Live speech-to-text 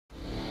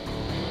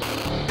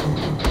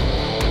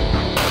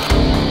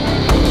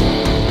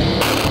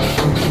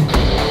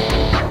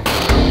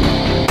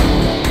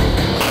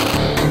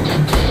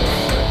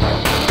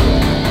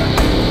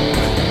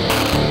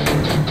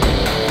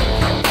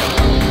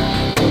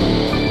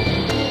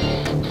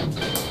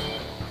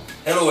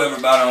Hello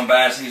everybody on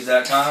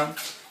BuyandSeeds.com.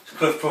 It's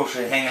Cliff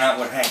Crochet hanging out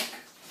with Hank.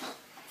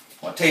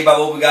 I want to tell you about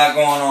what we got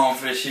going on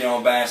for this year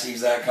on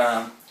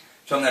BuyandSeeds.com.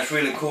 Something that's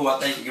really cool. I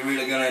think you're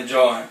really going to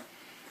enjoy.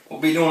 We'll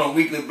be doing a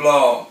weekly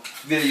blog,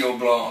 video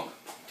blog,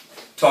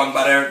 talking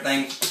about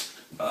everything,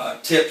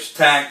 tips,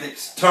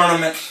 tactics,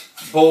 tournaments,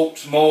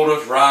 boats,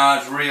 motors,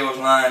 rods, reels,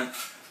 line,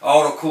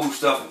 all the cool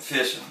stuff with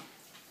fishing.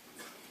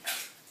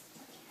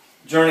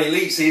 During the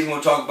elite season,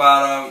 we'll talk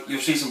about, you'll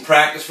see some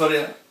practice for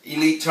the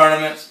elite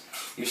tournaments.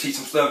 You'll see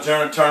some stuff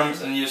during the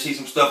tournaments, and you'll see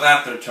some stuff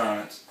after the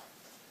tournaments.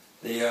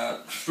 It's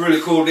a really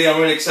cool deal. I'm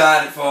really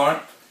excited for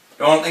it.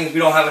 The only thing is we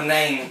don't have a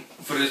name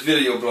for this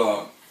video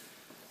blog.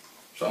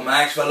 So I'm going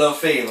to ask for a little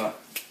favor.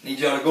 I need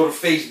y'all to go to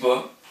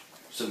Facebook,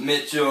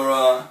 submit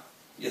your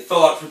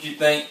thoughts, what you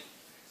think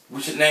we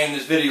should name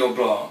this video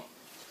blog.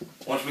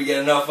 Once we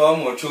get enough of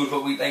them, we'll choose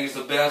what we think is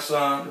the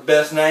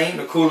best name,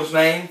 the coolest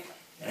name,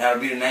 and how to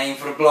be the name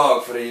for the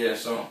blog for the year.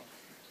 So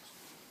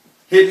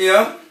hit me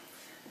up.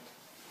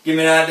 Give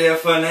me an idea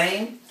for a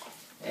name,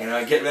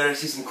 and get ready to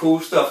see some cool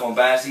stuff on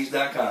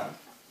BuyandSeeds.com.